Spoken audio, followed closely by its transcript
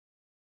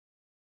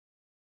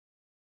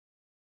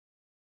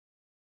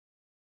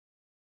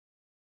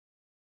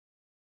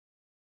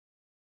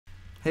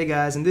Hey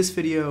guys, in this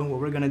video what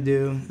we're going to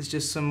do is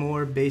just some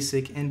more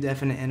basic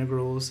indefinite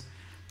integrals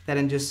that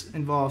just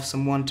involve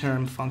some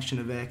one-term function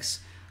of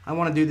x. I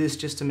want to do this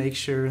just to make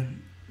sure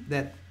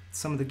that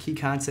some of the key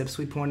concepts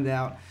we pointed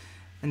out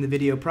in the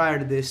video prior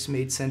to this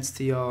made sense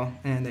to y'all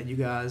and that you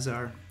guys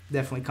are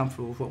definitely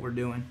comfortable with what we're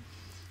doing.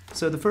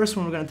 So the first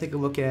one we're going to take a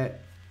look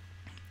at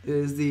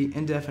is the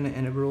indefinite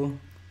integral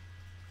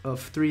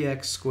of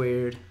 3x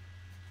squared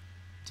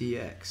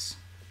dx.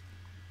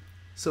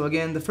 So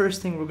again, the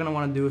first thing we're going to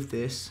want to do with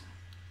this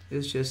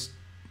is just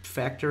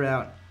factor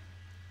out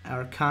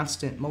our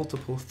constant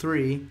multiple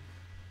 3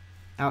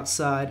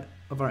 outside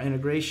of our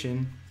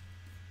integration,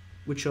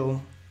 which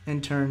will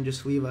in turn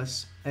just leave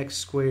us x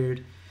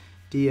squared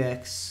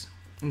dx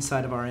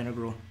inside of our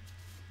integral.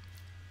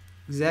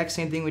 Exact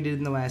same thing we did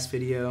in the last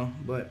video,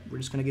 but we're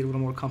just going to get a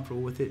little more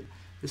comfortable with it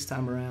this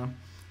time around.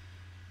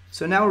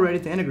 So now we're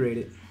ready to integrate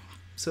it.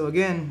 So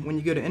again, when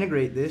you go to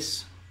integrate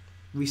this,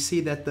 we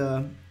see that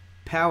the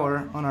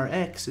power on our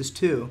x is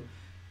 2.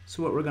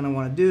 So what we're going to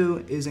want to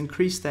do is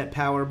increase that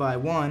power by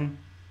 1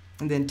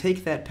 and then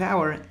take that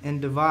power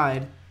and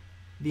divide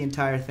the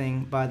entire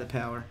thing by the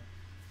power.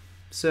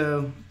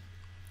 So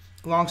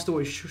long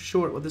story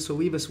short, what this will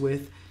leave us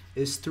with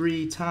is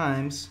 3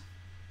 times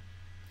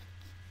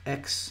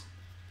x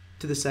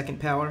to the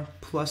second power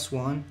plus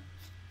 1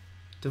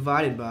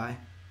 divided by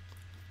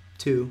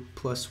 2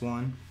 plus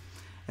 1,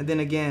 and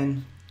then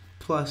again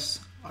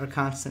plus our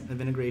constant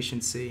of integration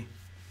c.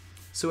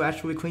 So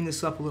after we clean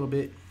this up a little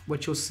bit,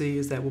 what you'll see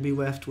is that we'll be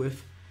left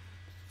with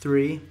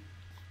 3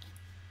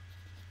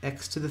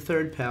 x to the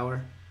third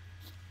power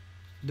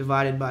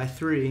divided by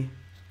 3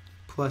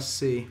 plus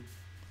c.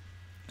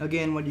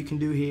 Again, what you can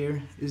do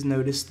here is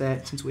notice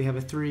that since we have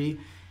a 3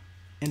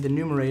 in the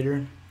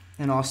numerator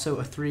and also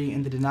a 3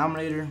 in the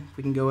denominator,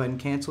 we can go ahead and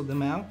cancel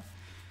them out,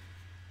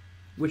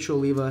 which will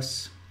leave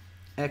us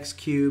x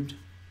cubed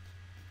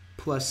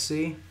plus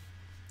c.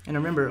 And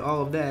remember,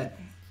 all of that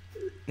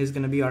is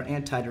going to be our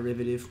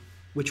antiderivative,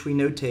 which we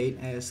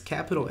notate as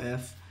capital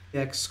F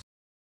x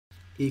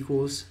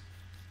equals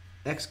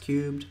x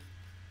cubed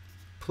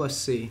plus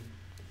c.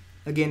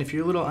 Again, if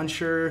you're a little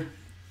unsure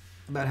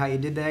about how you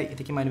did that, you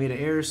think you might have made an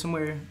error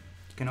somewhere,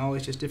 you can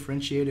always just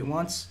differentiate it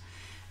once.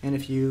 And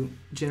if you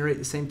generate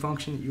the same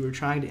function that you were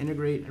trying to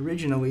integrate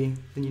originally,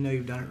 then you know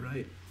you've done it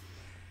right.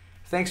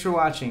 Thanks for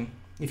watching.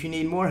 If you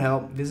need more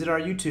help, visit our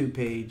YouTube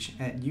page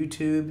at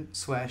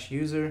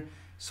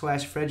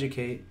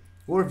youtube.com/user/Freeducate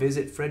or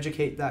visit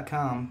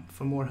freeducate.com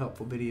for more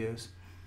helpful videos.